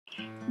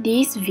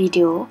This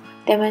video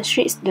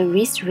demonstrates the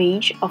wrist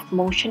range of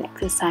motion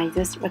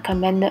exercises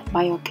recommended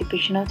by your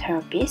occupational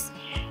therapist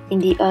in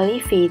the early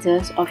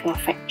phases of your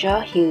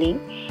fracture healing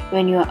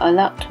when you are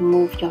allowed to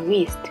move your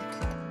wrist.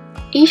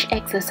 Each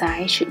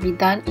exercise should be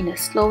done in a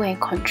slow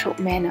and controlled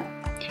manner.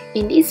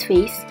 In this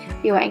phase,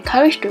 you are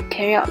encouraged to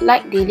carry out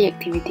light daily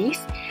activities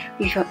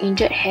with your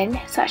injured hand,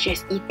 such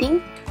as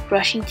eating,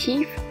 brushing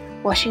teeth,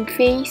 washing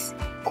face,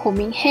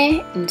 combing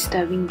hair, and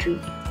stirring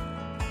drink.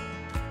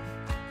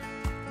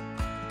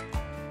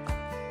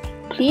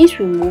 Please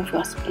remove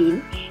your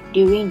spleen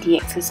during the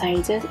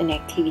exercises and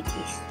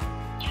activities.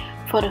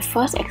 For the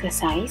first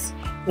exercise,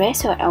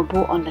 rest your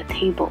elbow on the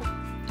table.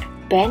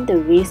 Bend the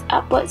wrist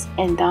upwards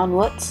and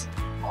downwards.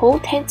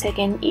 Hold 10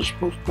 seconds each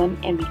movement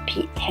and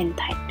repeat 10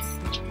 times.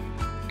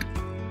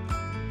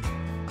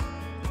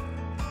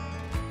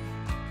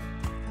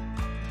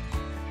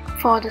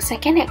 For the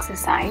second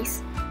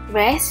exercise,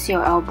 rest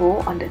your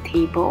elbow on the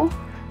table.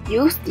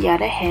 Use the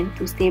other hand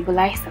to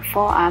stabilize the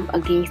forearm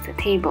against the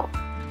table.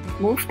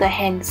 Move the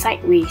hand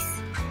sideways.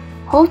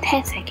 Hold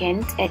 10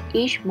 seconds at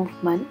each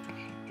movement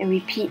and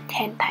repeat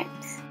 10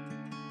 times.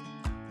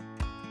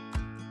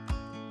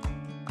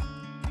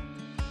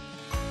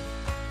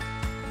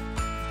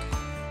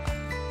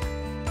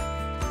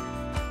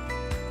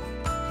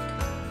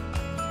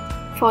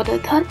 For the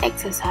third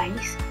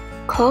exercise,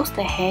 close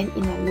the hand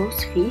in a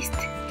loose fist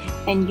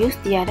and use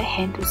the other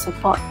hand to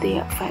support the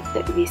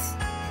affected wrist.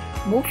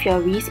 Move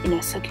your wrist in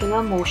a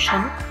circular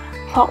motion,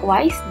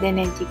 clockwise then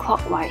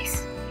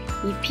anti-clockwise.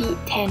 Repeat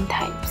 10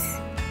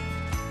 times.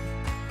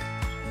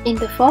 In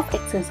the fourth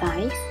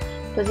exercise,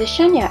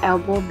 position your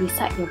elbow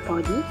beside your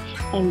body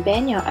and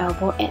bend your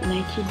elbow at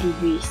 90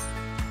 degrees.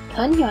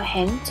 Turn your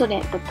hand so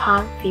that the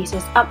palm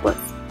faces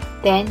upwards,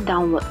 then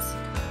downwards.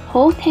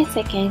 Hold 10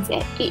 seconds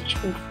at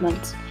each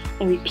movement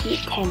and repeat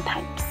 10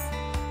 times.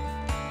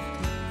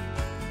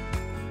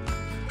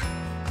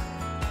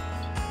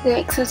 The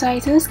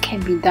exercises can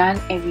be done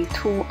every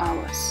 2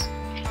 hours.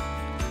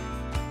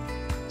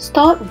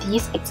 Stop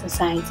these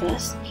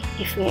exercises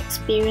if you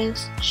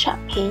experience sharp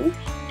pain,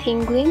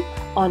 tingling,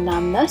 or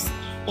numbness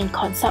and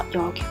consult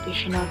your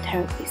occupational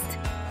therapist.